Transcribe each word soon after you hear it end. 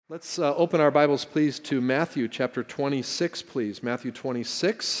Let's open our Bibles, please, to Matthew chapter 26, please. Matthew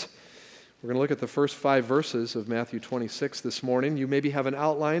 26. We're going to look at the first 5 verses of Matthew 26 this morning. You maybe have an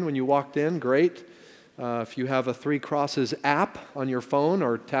outline when you walked in. Great. If you have a Three Crosses app on your phone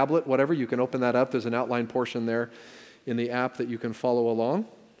or tablet, whatever, you can open that up. There's an outline portion there in the app that you can follow along.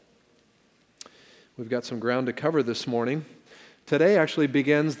 We've got some ground to cover this morning. Today actually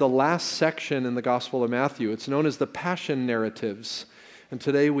begins the last section in the Gospel of Matthew. It's known as the Passion Narratives. And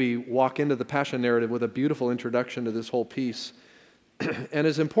today we walk into the Passion narrative with a beautiful introduction to this whole piece. And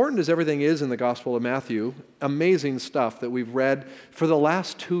as important as everything is in the Gospel of Matthew, amazing stuff that we've read for the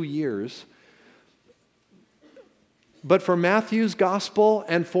last 2 years. But for Matthew's Gospel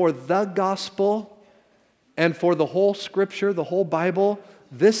and for the Gospel and for the whole Scripture, the whole Bible,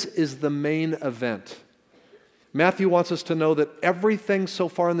 this is the main event. Matthew wants us to know that everything so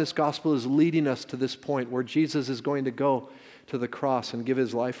far in this Gospel is leading us to this point where Jesus is going to go to the cross and give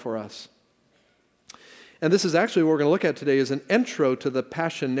his life for us. And this is actually what we're going to look at today is an intro to the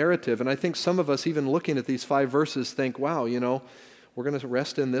Passion narrative. And I think some of us, even looking at these 5 verses, think, wow, we're going to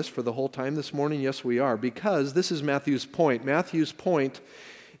rest in this for the whole time this morning? Yes, we are, because this is Matthew's point. Matthew's point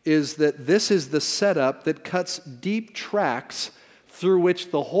is that this is the setup that cuts deep tracks through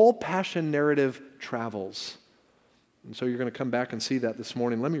which the whole Passion narrative travels. And so you're going to come back and see that this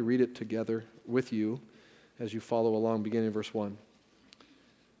morning. Let me read it together with you as you follow along, beginning in verse 1.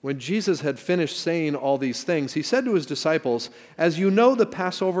 When Jesus had finished saying all these things, he said to his disciples, "As you know, the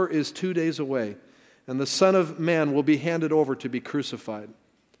Passover is 2 days away, and the Son of Man will be handed over to be crucified."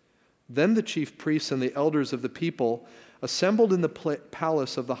 Then the chief priests and the elders of the people assembled in the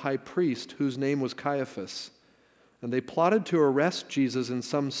palace of the high priest, whose name was Caiaphas, and they plotted to arrest Jesus in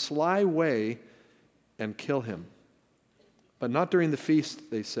some sly way and kill him. But not during the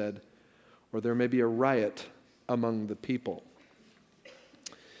feast, they said, or there may be a riot among the people.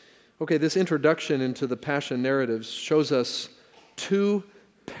 Okay, this introduction into the Passion narratives shows us 2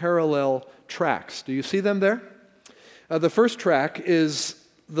 parallel tracks. Do you see them there? The first track is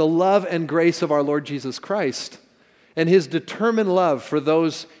the love and grace of our Lord Jesus Christ and his determined love for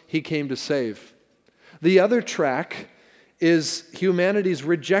those he came to save. The other track is humanity's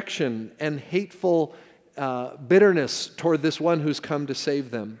rejection and hateful bitterness toward this one who's come to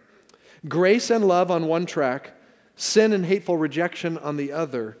save them. Grace and love on one track, sin and hateful rejection on the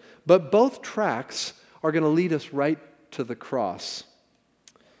other. But both tracks are going to lead us right to the cross.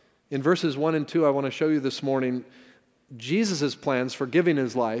 In verses 1 and 2, I want to show you this morning Jesus' plans for giving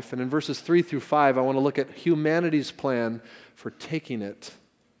his life. And in verses 3 through 5, I want to look at humanity's plan for taking it.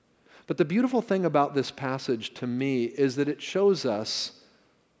 But the beautiful thing about this passage to me is that it shows us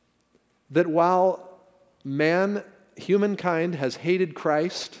that while humankind has hated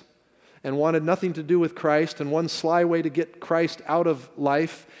Christ and wanted nothing to do with Christ, and one sly way to get Christ out of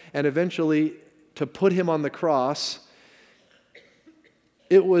life and eventually to put him on the cross,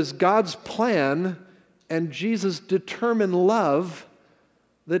 it was God's plan and Jesus' determined love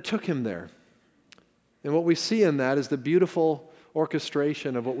that took him there. And what we see in that is the beautiful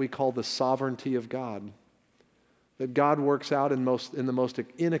orchestration of what we call the sovereignty of God. That God works out in the most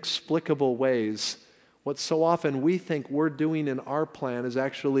inexplicable ways. What so often we think we're doing in our plan is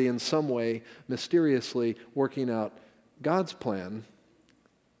actually in some way, mysteriously, working out God's plan.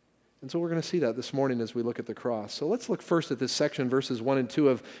 And so we're going to see that this morning as we look at the cross. So let's look first at this section, verses 1 and 2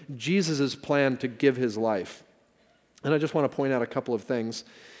 of Jesus' plan to give his life. And I just want to point out a couple of things.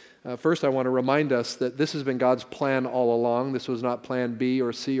 First, I want to remind us that this has been God's plan all along. This was not plan B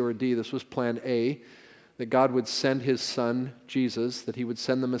or C or D. This was plan A. That God would send his son, Jesus, that he would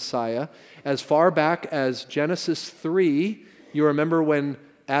send the Messiah. As far back as Genesis 3, you remember when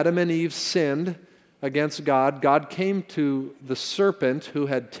Adam and Eve sinned against God, God came to the serpent who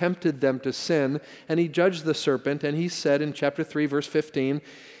had tempted them to sin, and he judged the serpent, and he said in chapter 3, verse 15,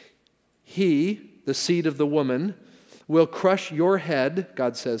 "He, the seed of the woman, will crush your head,"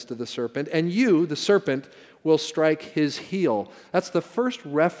 God says to the serpent, "and you, the serpent, will strike his heel." That's the first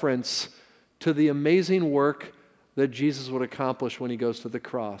reference to the amazing work that Jesus would accomplish when he goes to the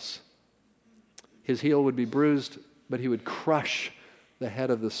cross. His heel would be bruised, but he would crush the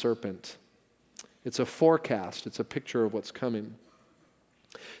head of the serpent. It's a forecast. It's a picture of what's coming.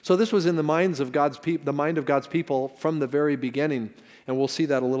 So this was in the mind of God's people from the very beginning, and we'll see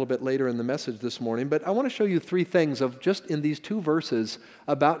that a little bit later in the message this morning. But I want to show you 3 things of just in these 2 verses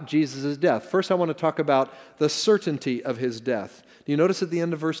about Jesus' death. First, I want to talk about the certainty of his death. Do you notice at the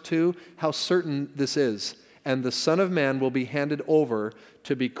end of verse 2 how certain this is? "And the Son of Man will be handed over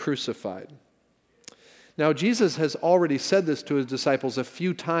to be crucified." Now, Jesus has already said this to his disciples a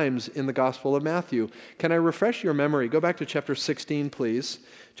few times in the Gospel of Matthew. Can I refresh your memory? Go back to chapter 16, please.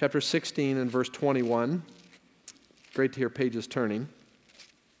 Chapter 16 and verse 21. Great to hear pages turning.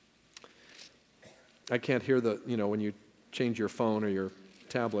 I can't hear when you change your phone or your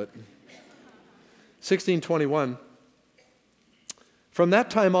tablet. 16:21. From that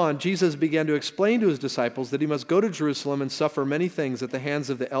time on, Jesus began to explain to his disciples that he must go to Jerusalem and suffer many things at the hands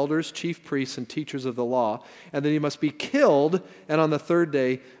of the elders, chief priests, and teachers of the law, and that he must be killed and on the third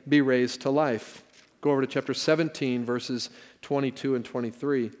day be raised to life. Go over to chapter 17, verses 22 and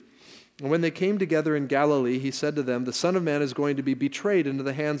 23. And when they came together in Galilee, he said to them, "The Son of Man is going to be betrayed into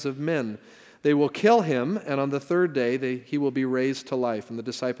the hands of men. They will kill him, and on the third day he will be raised to life." And the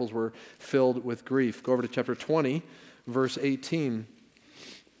disciples were filled with grief. Go over to chapter 20, verse 18.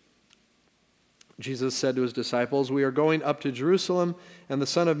 Jesus said to his disciples, "We are going up to Jerusalem, and the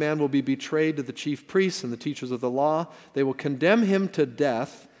Son of Man will be betrayed to the chief priests and the teachers of the law. They will condemn him to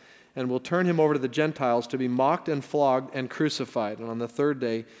death and will turn him over to the Gentiles to be mocked and flogged and crucified. And on the third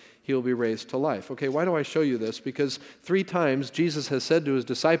day he will be raised to life." Okay, why do I show you this? Because 3 times Jesus has said to his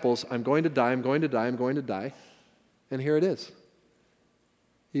disciples, "I'm going to die, I'm going to die, I'm going to die." And here it is.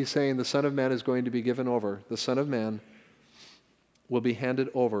 He's saying the Son of Man is going to be given over. The Son of Man will be handed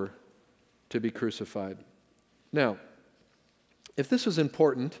over to be crucified. Now, if this was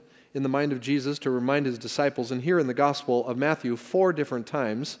important in the mind of Jesus to remind his disciples, and here in the Gospel of Matthew 4 different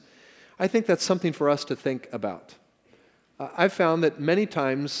times, I think that's something for us to think about. I've found that many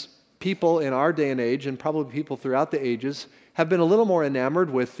times people in our day and age, and probably people throughout the ages, have been a little more enamored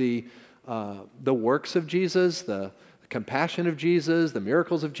with the works of Jesus, the compassion of Jesus, the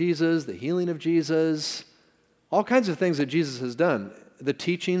miracles of Jesus, the healing of Jesus, all kinds of things that Jesus has done. The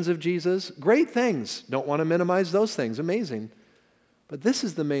teachings of Jesus, great things. Don't want to minimize those things, amazing. But this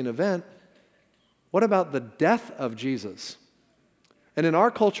is the main event. What about the death of Jesus? And in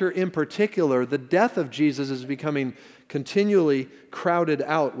our culture in particular, the death of Jesus is becoming continually crowded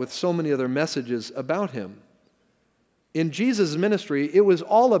out with so many other messages about him. In Jesus' ministry, it was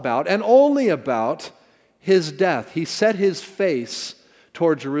all about and only about his death. He set his face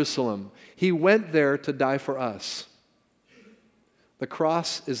toward Jerusalem. He went there to die for us. The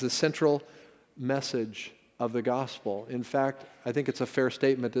cross is the central message of the gospel. In fact, I think it's a fair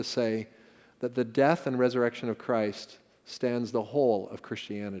statement to say that the death and resurrection of Christ stands the whole of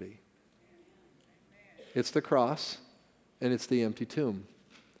Christianity. It's the cross, and it's the empty tomb.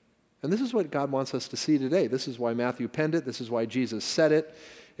 And this is what God wants us to see today. This is why Matthew penned it. This is why Jesus said it.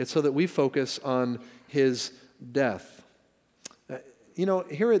 It's so that we focus on his death.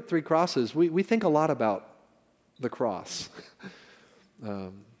 Here at Three Crosses, we think a lot about the cross.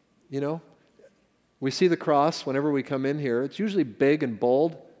 We see the cross whenever we come in here. It's usually big and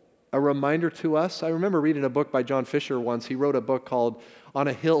bold, a reminder to us. I remember reading a book by John Fisher once. He wrote a book called On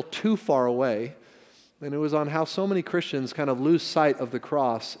a Hill Too Far Away, and it was on how so many Christians kind of lose sight of the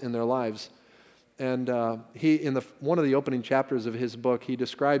cross in their lives. And one of the opening chapters of his book, he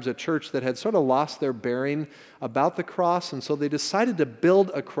describes a church that had sort of lost their bearing about the cross, and so they decided to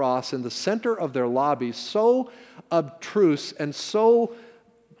build a cross in the center of their lobby, so obtruse and so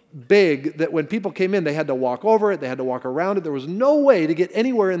big that when people came in, they had to walk over it, they had to walk around it. There was no way to get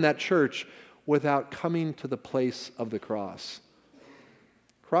anywhere in that church without coming to the place of the cross.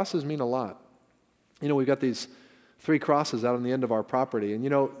 Crosses mean a lot. We've got these 3 crosses out on the end of our property. And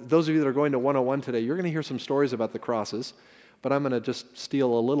those of you that are going to 101 today, you're going to hear some stories about the crosses. But I'm going to just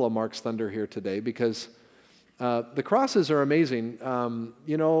steal a little of Mark's thunder here today because the crosses are amazing.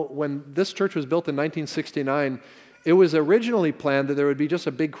 When this church was built in 1969, it was originally planned that there would be just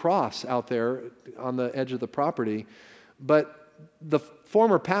a big cross out there on the edge of the property. But the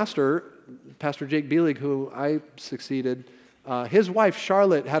former pastor, Pastor Jake Bielig, who I succeeded, his wife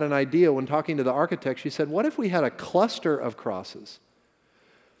Charlotte had an idea when talking to the architect. She said, "What if we had a cluster of crosses?"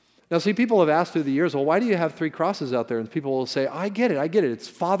 Now, see, people have asked through the years, well, why do you have 3 crosses out there? And people will say, I get it. It's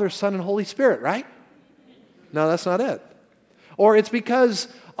Father, Son, and Holy Spirit, right? No, that's not it. Or it's because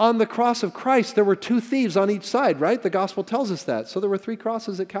on the cross of Christ, there were 2 thieves on each side, right? The gospel tells us that. So there were 3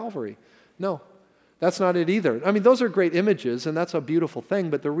 crosses at Calvary. No, that's not it either. Those are great images, and that's a beautiful thing.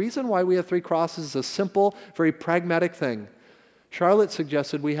 But the reason why we have 3 crosses is a simple, very pragmatic thing. Charlotte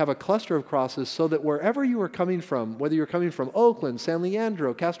suggested we have a cluster of crosses so that wherever you are coming from, whether you're coming from Oakland, San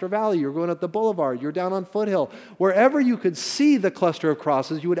Leandro, Castro Valley, you're going up the boulevard, you're down on Foothill, wherever you could see the cluster of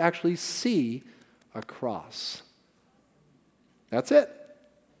crosses, you would actually see a cross. That's it.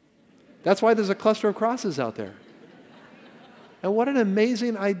 That's why there's a cluster of crosses out there. And what an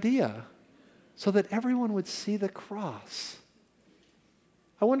amazing idea, so that everyone would see the cross.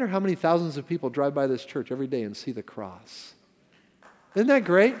 I wonder how many thousands of people drive by this church every day and see the cross. Isn't that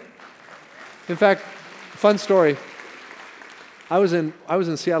great? In fact, fun story. I was in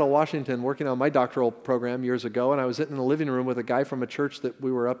Seattle, Washington, working on my doctoral program years ago, and I was sitting in the living room with a guy from a church that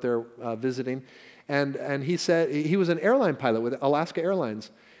we were up there visiting, and he said he was an airline pilot with Alaska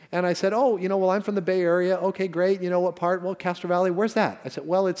Airlines. And I said, I'm from the Bay Area. Okay, great. What part? Well, Castro Valley. Where's that? I said,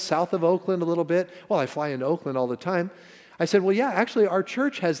 well, it's south of Oakland a little bit. Well, I fly into Oakland all the time. I said, well, yeah, actually, our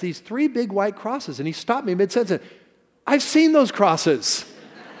church has these 3 big white crosses. And he stopped me mid-sentence and said, I've seen those crosses.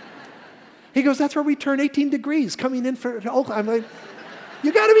 He goes, that's where we turn 18 degrees coming in for Oakland. I'm like,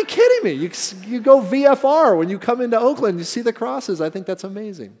 you got to be kidding me. You go VFR when you come into Oakland, you see the crosses. I think that's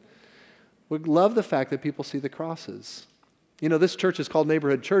amazing. We love the fact that people see the crosses. This church is called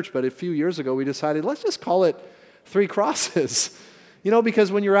Neighborhood Church, but a few years ago we decided, let's just call it 3 Crosses.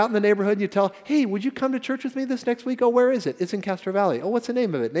 Because when you're out in the neighborhood, you tell, hey, would you come to church with me this next week? Oh, where is it? It's in Castro Valley. Oh, what's the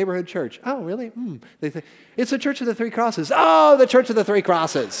name of it? Neighborhood Church. Oh, really? They think, it's the Church of the 3 Crosses. Oh, the Church of the 3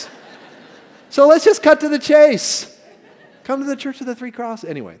 Crosses. So let's just cut to the chase. Come to the Church of the 3 Crosses.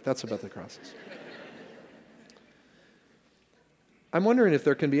 Anyway, that's about the crosses. I'm wondering if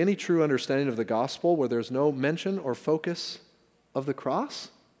there can be any true understanding of the gospel where there's no mention or focus of the cross.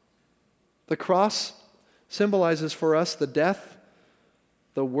 The cross symbolizes for us the death,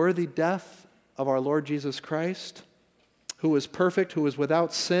 the worthy death of our Lord Jesus Christ, who was perfect, who was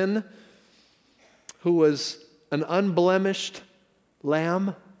without sin, who was an unblemished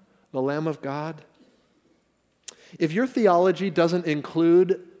lamb, the Lamb of God. If your theology doesn't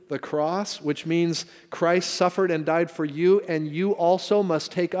include the cross, which means Christ suffered and died for you, and you also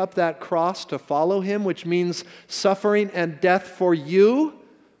must take up that cross to follow him, which means suffering and death for you,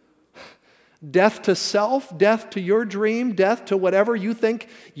 death to self, death to your dream, death to whatever you think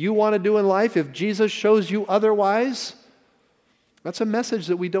you want to do in life. If Jesus shows you otherwise, that's a message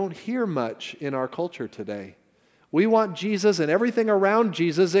that we don't hear much in our culture today. We want Jesus and everything around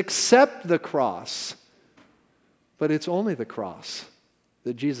Jesus except the cross. But it's only the cross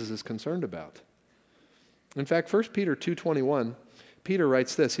that Jesus is concerned about. In fact, 1 Peter 2:21, Peter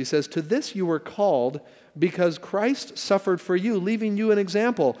writes this. He says, to this you were called because Christ suffered for you, leaving you an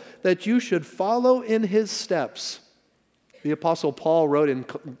example that you should follow in his steps. The Apostle Paul wrote in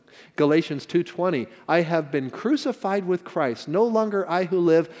Galatians 2:20, I have been crucified with Christ. No longer I who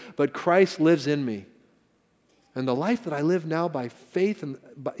live, but Christ lives in me. And the life that I live now by faith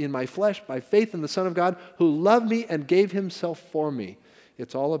in my flesh, by faith in the Son of God, who loved me and gave himself for me.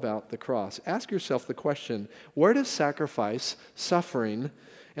 It's all about the cross. Ask yourself the question, where does sacrifice, suffering,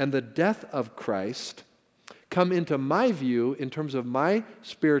 and the death of Christ come into my view in terms of my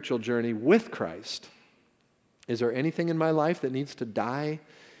spiritual journey with Christ? Is there anything in my life that needs to die?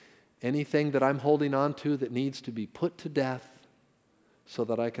 Anything that I'm holding on to that needs to be put to death so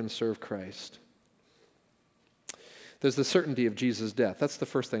that I can serve Christ? There's the certainty of Jesus' death. That's the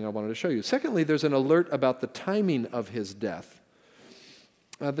first thing I wanted to show you. Secondly, there's an alert about the timing of his death.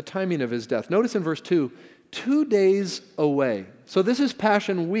 The timing of his death. Notice in verse 2, 2 days away. So this is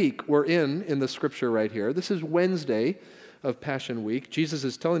Passion Week we're in the scripture right here. This is Wednesday of Passion Week. Jesus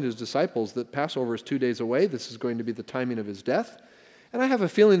is telling his disciples that Passover is 2 days away. This is going to be the timing of his death. And I have a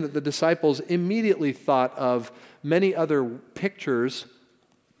feeling that the disciples immediately thought of many other pictures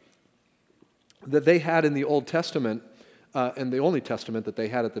that they had in the Old Testament, and the only testament that they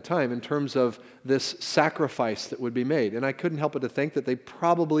had at the time in terms of this sacrifice that would be made. And I couldn't help but to think that they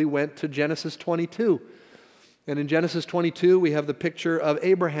probably went to Genesis 22. And in Genesis 22, we have the picture of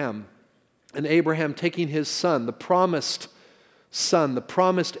Abraham, and Abraham taking his son, the promised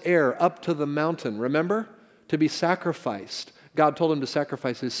heir, up to the mountain, remember? To be sacrificed. God told him to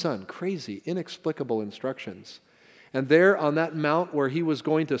sacrifice his son. Crazy, inexplicable instructions. And there on that mount where he was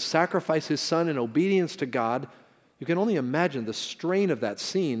going to sacrifice his son in obedience to God, you can only imagine the strain of that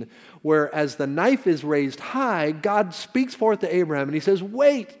scene where as the knife is raised high, God speaks forth to Abraham and he says,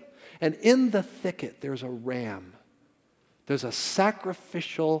 wait. And in the thicket, there's a ram. There's a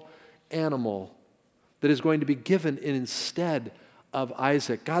sacrificial animal that is going to be given instead of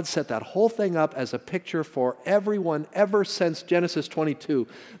Isaac. God set that whole thing up as a picture for everyone ever since Genesis 22,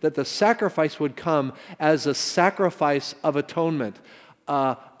 that the sacrifice would come as a sacrifice of atonement,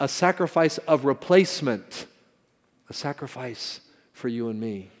 a sacrifice of replacement, a sacrifice for you and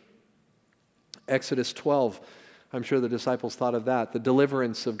me. Exodus 12, I'm sure the disciples thought of that, the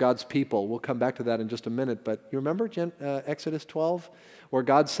deliverance of God's people. We'll come back to that in just a minute, but you remember Exodus 12, where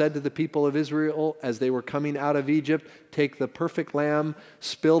God said to the people of Israel as they were coming out of Egypt, take the perfect lamb,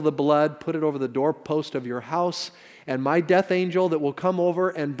 spill the blood, put it over the doorpost of your house, and my death angel that will come over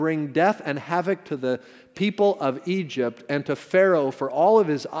and bring death and havoc to the people of Egypt and to Pharaoh for all of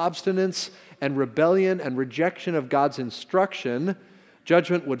his obstinance and rebellion and rejection of God's instruction.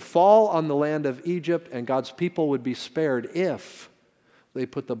 Judgment would fall on the land of Egypt, and God's people would be spared if they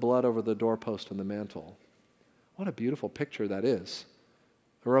put the blood over the doorpost and the mantle. What a beautiful picture that is.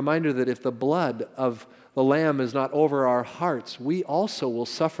 A reminder that if the blood of the Lamb is not over our hearts, we also will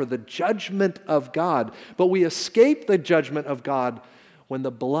suffer the judgment of God. But we escape the judgment of God when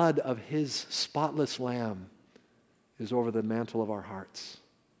the blood of His spotless Lamb is over the mantle of our hearts.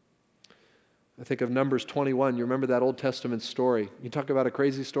 I think of Numbers 21. You remember that Old Testament story. You talk about a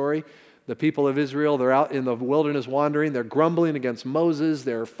crazy story. The people of Israel, they're out in the wilderness wandering. They're grumbling against Moses.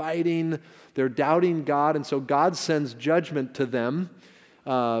 They're fighting. They're doubting God. And so God sends judgment to them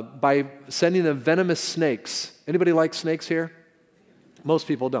by sending them venomous snakes. Anybody like snakes here? Most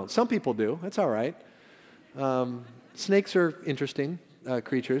people don't. Some people do. That's all right. Snakes are interesting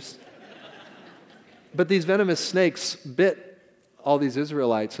creatures. But these venomous snakes bit all these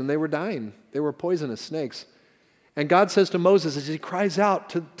Israelites, and they were dying. They were poisonous snakes. And God says to Moses, as he cries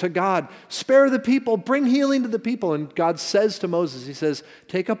out to God, spare the people, bring healing to the people. And God says to Moses, he says,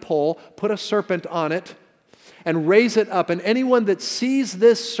 take a pole, put a serpent on it, and raise it up. And anyone that sees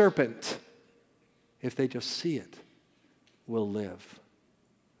this serpent, if they just see it, will live.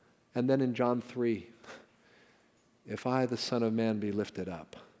 And then in John 3, if I, the Son of Man, be lifted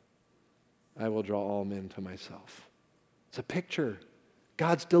up, I will draw all men to myself. It's a picture.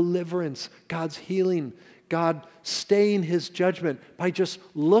 God's deliverance, God's healing, God staying His judgment by just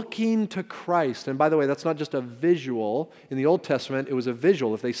looking to Christ. And by the way, that's not just a visual. In the Old Testament, it was a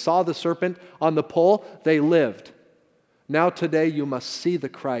visual. If they saw the serpent on the pole, they lived. Now today, you must see the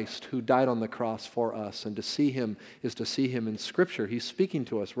Christ who died on the cross for us. And to see Him is to see Him in Scripture. He's speaking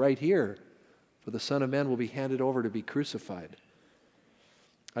to us right here. For the Son of Man will be handed over to be crucified.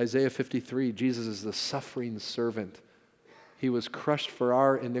 Isaiah 53, Jesus is the suffering servant. He was crushed for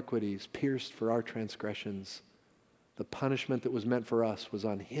our iniquities, pierced for our transgressions. The punishment that was meant for us was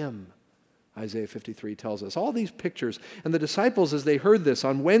on Him, Isaiah 53 tells us. All these pictures. And the disciples, as they heard this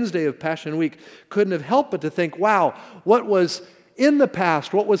on Wednesday of Passion Week, couldn't have helped but to think, wow, what was in the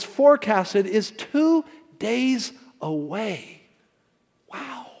past, what was forecasted is 2 days away.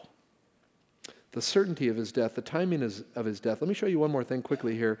 Wow. The certainty of His death, the timing of His death. Let me show you one more thing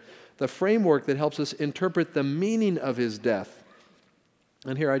quickly here. The framework that helps us interpret the meaning of His death.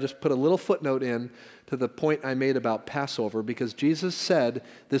 And here I just put a little footnote in to the point I made about Passover, because Jesus said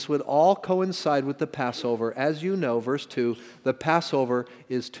this would all coincide with the Passover. As you know, verse 2, the Passover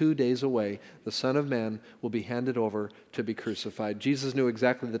is 2 days away. The Son of Man will be handed over to be crucified. Jesus knew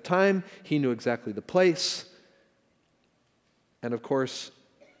exactly the time. He knew exactly the place. And of course,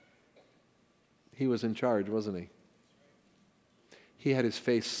 He was in charge, wasn't He? He had His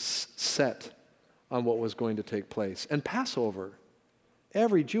face set on what was going to take place. And Passover,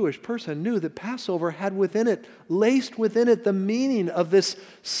 every Jewish person knew that Passover had within it, laced within it, the meaning of this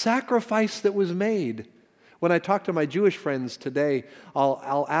sacrifice that was made. When I talk to my Jewish friends today,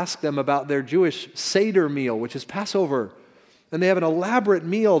 I'll ask them about their Jewish Seder meal, which is Passover. And they have an elaborate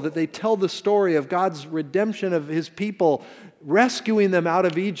meal that they tell the story of God's redemption of His people, rescuing them out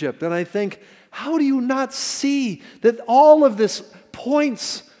of Egypt. And I think, how do you not see that all of this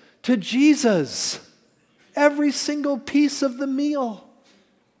points to Jesus? Every single piece of the meal.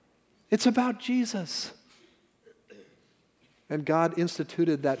 It's about Jesus. And God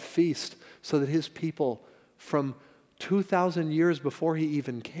instituted that feast so that His people from 2,000 years before He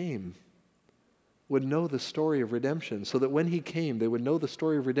even came would know the story of redemption, so that when He came, they would know the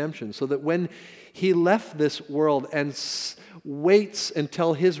story of redemption, so that when He left this world and waits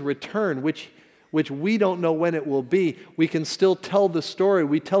until His return, which we don't know when it will be, we can still tell the story.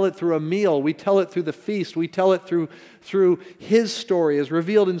 We tell it through a meal. We tell it through the feast. We tell it through His story as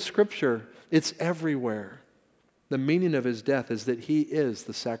revealed in Scripture. It's everywhere. The meaning of His death is that He is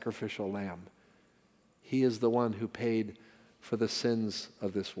the sacrificial lamb. He is the one who paid for the sins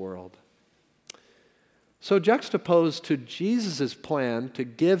of this world. So juxtaposed to Jesus' plan to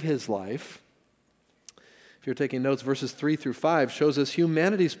give His life, if you're taking notes, verses 3 through 5 shows us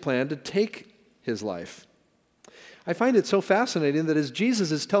humanity's plan to take His life. I find it so fascinating that as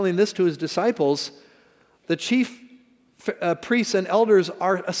Jesus is telling this to His disciples, the chief priests and elders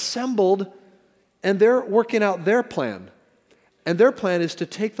are assembled and they're working out their plan. And their plan is to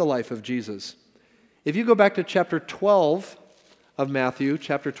take the life of Jesus. If you go back to chapter 12 of Matthew,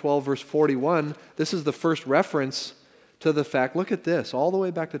 chapter 12, verse 41, this is the first reference to the fact, look at this, all the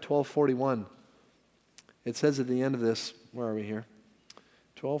way back to 12:41. It says at the end of this, where are we here?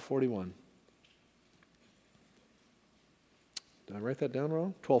 12:41. Did I write that down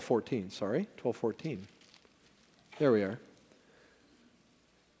wrong? 12:14, sorry, 12:14. There we are.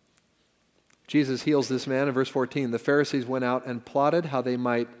 Jesus heals this man in verse 14. The Pharisees went out and plotted how they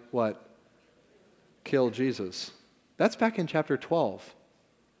might, what? Kill Jesus. That's back in chapter 12.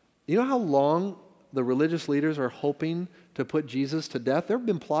 You know how long the religious leaders are hoping to put Jesus to death? They've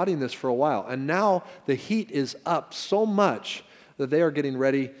been plotting this for a while, and now the heat is up so much that they are getting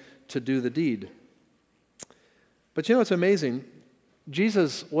ready to do the deed. But you know what's amazing?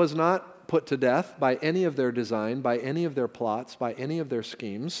 Jesus was not put to death by any of their design, by any of their plots, by any of their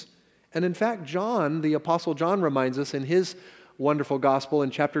schemes. And in fact, John, the Apostle John, reminds us in his wonderful gospel in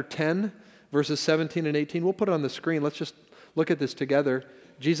chapter 10, verses 17 and 18. We'll put it on the screen. Let's just look at this together.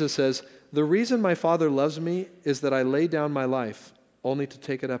 Jesus says, "The reason my Father loves me is that I lay down my life, only to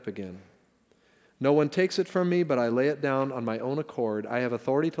take it up again. No one takes it from me, but I lay it down on my own accord. I have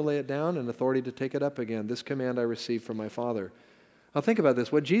authority to lay it down and authority to take it up again. This command I received from my Father." Now think about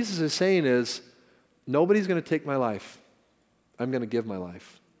this. What Jesus is saying is, nobody's going to take my life. I'm going to give my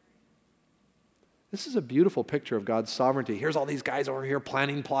life. This is a beautiful picture of God's sovereignty. Here's all these guys over here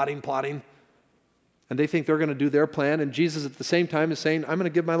planning, plotting. And they think they're going to do their plan. And Jesus at the same time is saying, I'm going to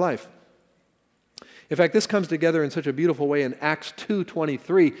give my life. In fact, this comes together in such a beautiful way in Acts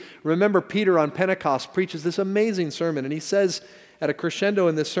 2:23. Remember, Peter on Pentecost preaches this amazing sermon. And he says at a crescendo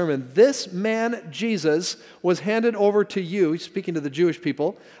in this sermon, "This man, Jesus, was handed over to you," he's speaking to the Jewish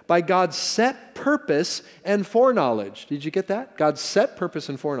people, "by God's set purpose and foreknowledge." Did you get that? God's set purpose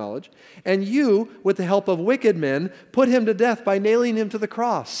and foreknowledge. "And you, with the help of wicked men, put him to death by nailing him to the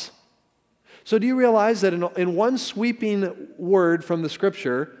cross." So do you realize that in one sweeping word from the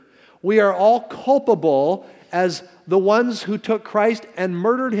Scripture, we are all culpable as the ones who took Christ and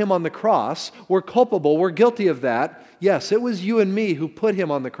murdered him on the cross? We're culpable. We're guilty of that. Yes, it was you and me who put him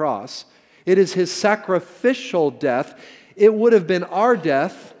on the cross. It is his sacrificial death. It would have been our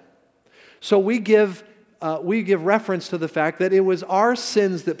death. So we give reference to the fact that it was our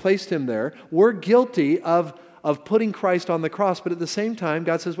sins that placed him there. We're guilty of putting Christ on the cross. But at the same time,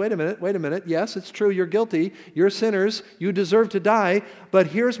 God says, wait a minute. Yes, it's true. You're guilty. You're sinners. You deserve to die. But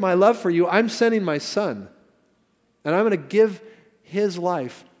here's my love for you. I'm sending my son. And I'm going to give his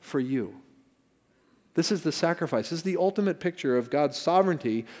life for you. This is the sacrifice. This is the ultimate picture of God's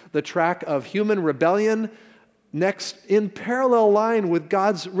sovereignty, the track of human rebellion, next in parallel line with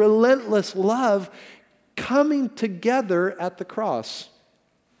God's relentless love coming together at the cross.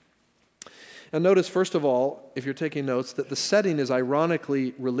 And notice, first of all, if you're taking notes, that the setting is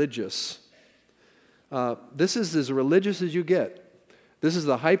ironically religious. This is as religious as you get. This is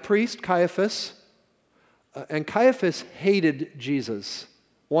the high priest, Caiaphas, and Caiaphas hated Jesus,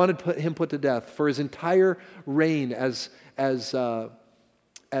 wanted him put to death for his entire reign as high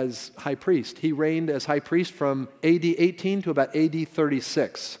priest. He reigned as high priest from AD 18 to about AD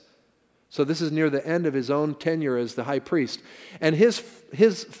 36. So this is near the end of his own tenure as the high priest. And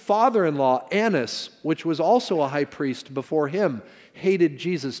his father-in-law, Annas, which was also a high priest before him, hated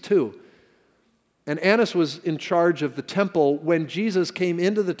Jesus too. And Annas was in charge of the temple when Jesus came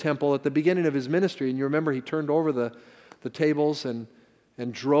into the temple at the beginning of his ministry. And you remember he turned over the tables and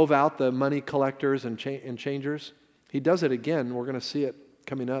drove out the money collectors and changers. He does it again. We're going to see it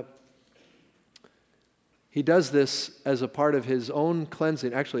coming up. He does this as a part of his own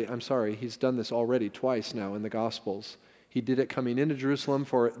cleansing. Actually, I'm sorry, he's done this already twice now in the Gospels. He did it coming into Jerusalem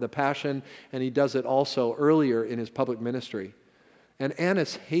for the Passion, and he does it also earlier in his public ministry. And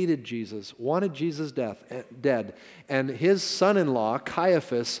Annas hated Jesus, wanted Jesus dead. And his son-in-law,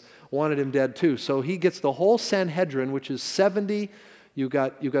 Caiaphas, wanted him dead too. So he gets the whole Sanhedrin, which is 70. You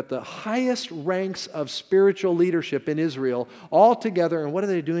got the highest ranks of spiritual leadership in Israel all together. And what are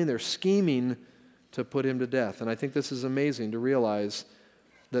they doing? They're scheming to put him to death. And I think this is amazing to realize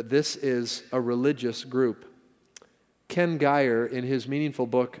that this is a religious group. Ken Geyer, in his meaningful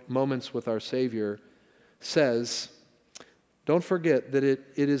book, Moments with Our Savior, says, don't forget that it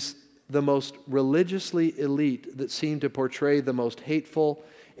is the most religiously elite that seem to portray the most hateful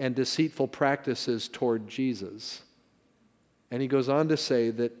and deceitful practices toward Jesus. And he goes on to say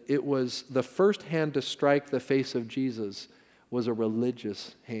that it was the first hand to strike the face of Jesus was a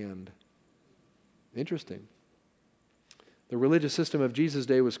religious hand. Interesting. The religious system of Jesus'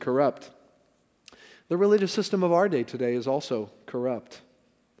 day was corrupt. The religious system of our day today is also corrupt.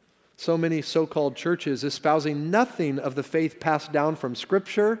 So many so-called churches espousing nothing of the faith passed down from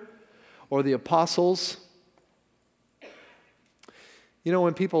Scripture or the apostles. You know,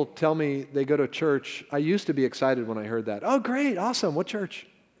 when people tell me they go to church, I used to be excited when I heard that. Oh, great, awesome, what church?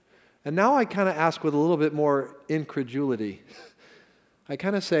 And now I kind of ask with a little bit more incredulity. I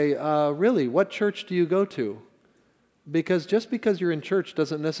kind of say, really, what church do you go to? Because just because you're in church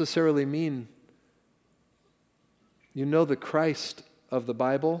doesn't necessarily mean you know the Christ of the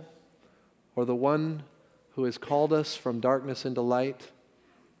Bible or the one who has called us from darkness into light.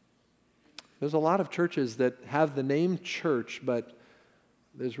 There's a lot of churches that have the name church, but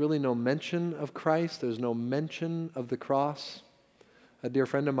there's really no mention of Christ. There's no mention of the cross. A dear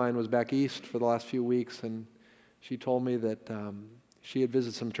friend of mine was back east for the last few weeks, and she told me that she had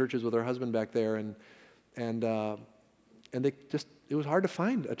visited some churches with her husband back there, and they just, it was hard to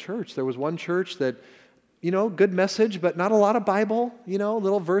find a church. There was one church that, you know, good message, but not a lot of Bible, you know, a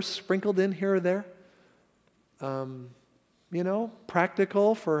little verse sprinkled in here or there. You know,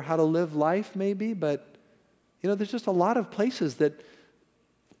 practical for how to live life maybe, but, you know, there's just a lot of places that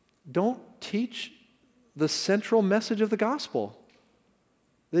don't teach the central message of the gospel.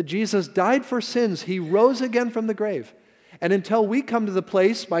 That Jesus died for sins, He rose again from the grave. And until we come to the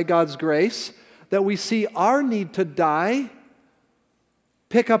place, by God's grace, that we see our need to die,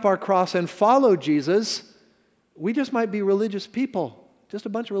 pick up our cross and follow Jesus, we just might be religious people, just a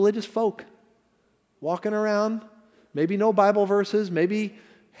bunch of religious folk, walking around, maybe no Bible verses, maybe,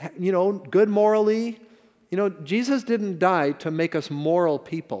 you know, good morally. You know, Jesus didn't die to make us moral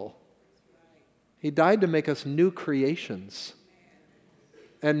people. He died to make us new creations.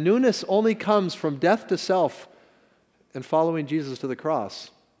 And newness only comes from death to self and following Jesus to the cross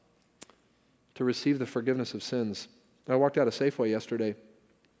to receive the forgiveness of sins. I walked out of Safeway yesterday,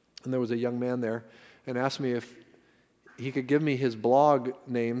 and there was a young man there and asked me if he could give me his blog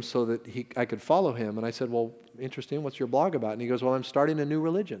name so that I could follow him. And I said, well, interesting, what's your blog about? And he goes, well, I'm starting a new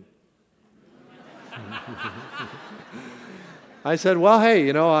religion. I said, well, hey,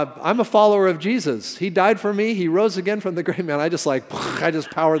 you know, I'm a follower of Jesus. He died for me. He rose again from the grave. Man, I just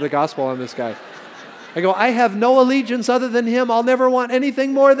powered the gospel on this guy. I go, I have no allegiance other than Him. I'll never want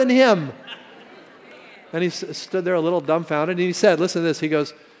anything more than Him. And he stood there a little dumbfounded, and he said, listen to this. He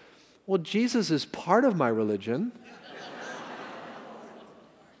goes, well, Jesus is part of my religion.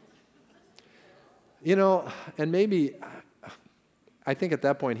 You know, and maybe, I think at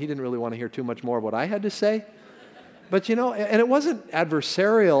that point he didn't really want to hear too much more of what I had to say. But you know, and it wasn't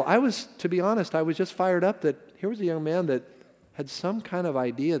adversarial. To be honest, I was just fired up that here was a young man that had some kind of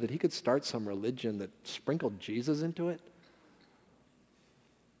idea that he could start some religion that sprinkled Jesus into it.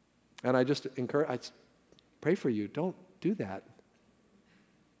 And I pray for you, don't do that.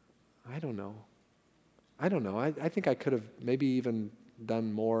 I don't know. I think I could have maybe even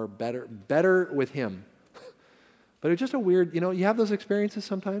done more, better with him. But it's just a weird, you know, you have those experiences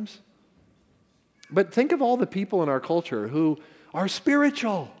sometimes. But think of all the people in our culture who are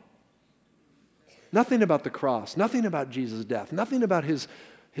spiritual. Nothing about the cross, nothing about Jesus' death, nothing about his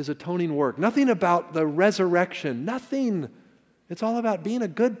atoning work, nothing about the resurrection, nothing. It's all about being a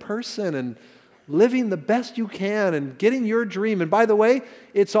good person and living the best you can and getting your dream. And by the way,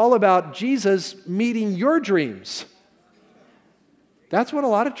 it's all about Jesus meeting your dreams. That's what a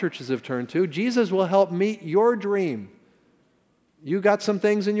lot of churches have turned to. Jesus will help meet your dream. You got some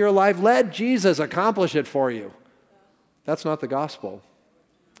things in your life, let Jesus accomplish it for you. That's not the gospel.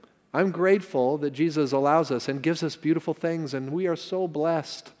 I'm grateful that Jesus allows us and gives us beautiful things, and we are so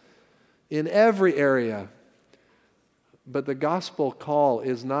blessed in every area. But the gospel call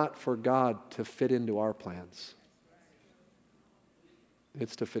is not for God to fit into our plans.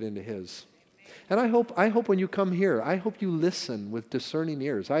 It's to fit into His. And I hope when you come here, I hope you listen with discerning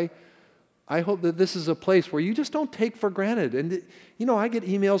ears. I hope that this is a place where you just don't take for granted. And, you know, I get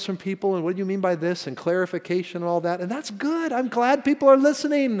emails from people, and what do you mean by this, and clarification and all that, and that's good. I'm glad people are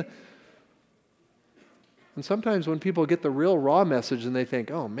listening. And sometimes when people get the real raw message and they think,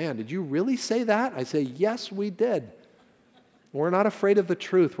 oh man, did you really say that? I say, yes, we did. We're not afraid of the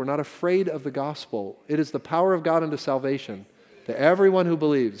truth. We're not afraid of the gospel. It is the power of God unto salvation to everyone who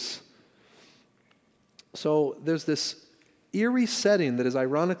believes. So there's this eerie setting that is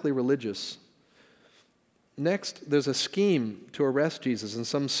ironically religious. Next, there's a scheme to arrest Jesus in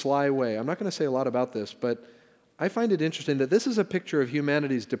some sly way. I'm not going to say a lot about this, but I find it interesting that this is a picture of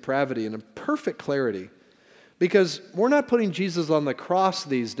humanity's depravity in a perfect clarity. Because we're not putting Jesus on the cross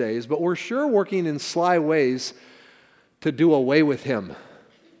these days, but we're sure working in sly ways to do away with Him.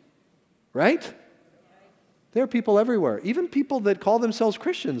 Right? There are people everywhere, even people that call themselves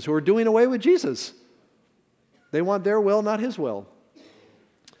Christians who are doing away with Jesus. They want their will, not His will.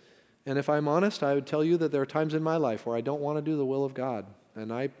 And if I'm honest, I would tell you that there are times in my life where I don't want to do the will of God.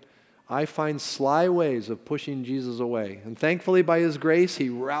 And I I find sly ways of pushing Jesus away. And thankfully, by his grace, he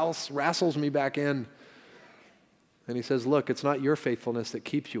wrestles me back in. And he says, look, it's not your faithfulness that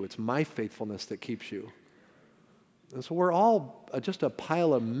keeps you. It's my faithfulness that keeps you. And so we're all just a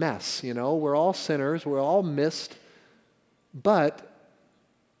pile of mess, you know. We're all sinners. We're all missed. But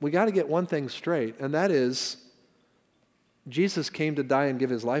we got to get one thing straight, and that is Jesus came to die and give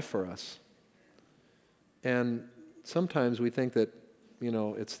his life for us. And sometimes we think that, you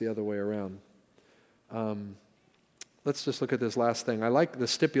know, it's the other way around. Let's just look at this last thing. I like the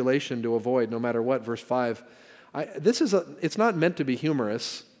stipulation to avoid no matter what, verse 5. It's not meant to be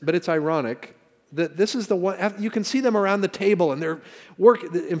humorous, but it's ironic that this is the one, you can see them around the table and they're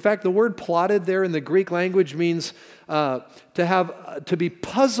in fact, the word plotted there in the Greek language means to be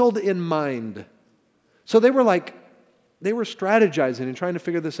puzzled in mind. So they were strategizing and trying to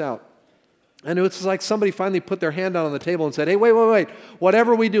figure this out. And it's like somebody finally put their hand down on the table and said, hey, wait,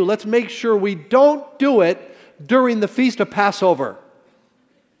 whatever we do, let's make sure we don't do it during the Feast of Passover.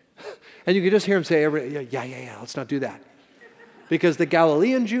 And you could just hear him say, yeah, let's not do that. Because the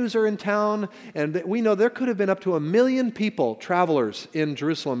Galilean Jews are in town, and we know there could have been up to 1 million people, travelers in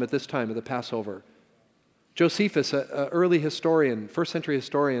Jerusalem at this time of the Passover. Josephus, an early historian, first century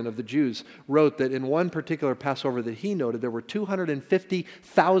historian of the Jews, wrote that in one particular Passover that he noted, there were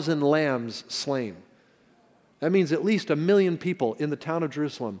 250,000 lambs slain. That means at least 1 million people in the town of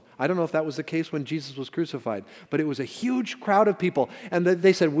Jerusalem. I don't know if that was the case when Jesus was crucified, but it was a huge crowd of people. And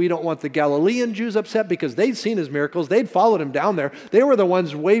they said, we don't want the Galilean Jews upset because they'd seen his miracles. They'd followed him down there. They were the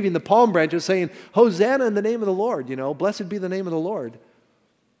ones waving the palm branches saying, Hosanna in the name of the Lord, you know, blessed be the name of the Lord.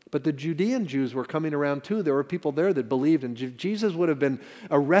 But the Judean Jews were coming around too. There were people there that believed, and Jesus would have been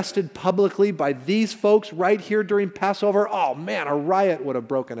arrested publicly by these folks right here during Passover. Oh man, a riot would have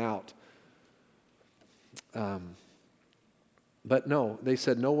broken out. But no, they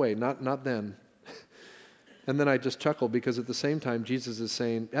said, no way, not then. And then I just chuckled because at the same time, Jesus is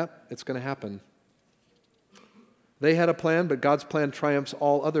saying, yep, it's going to happen. They had a plan, but God's plan triumphs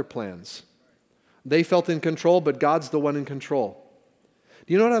all other plans. They felt in control, but God's the one in control.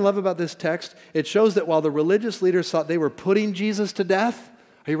 Do you know what I love about this text? It shows that while the religious leaders thought they were putting Jesus to death,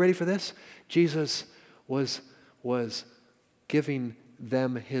 are you ready for this? Jesus was giving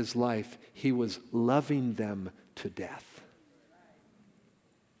them his life. He was loving them to death.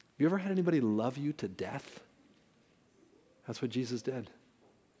 You ever had anybody love you to death? That's what Jesus did.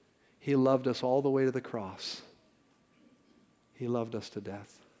 He loved us all the way to the cross. He loved us to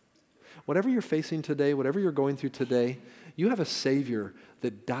death. Whatever you're facing today, whatever you're going through today, you have a Savior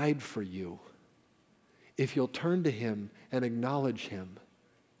that died for you. If you'll turn to him and acknowledge him.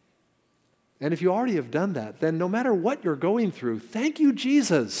 And if you already have done that, then no matter what you're going through, thank you,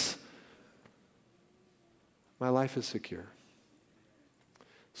 Jesus. My life is secure.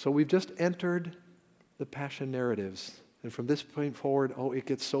 So we've just entered the Passion narratives. And from this point forward, it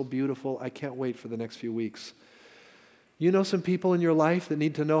gets so beautiful. I can't wait for the next few weeks. You know some people in your life that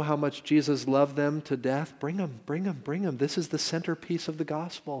need to know how much Jesus loved them to death? Bring them. This is the centerpiece of the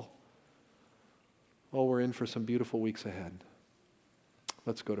gospel. We're in for some beautiful weeks ahead.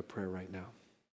 Let's go to prayer right now.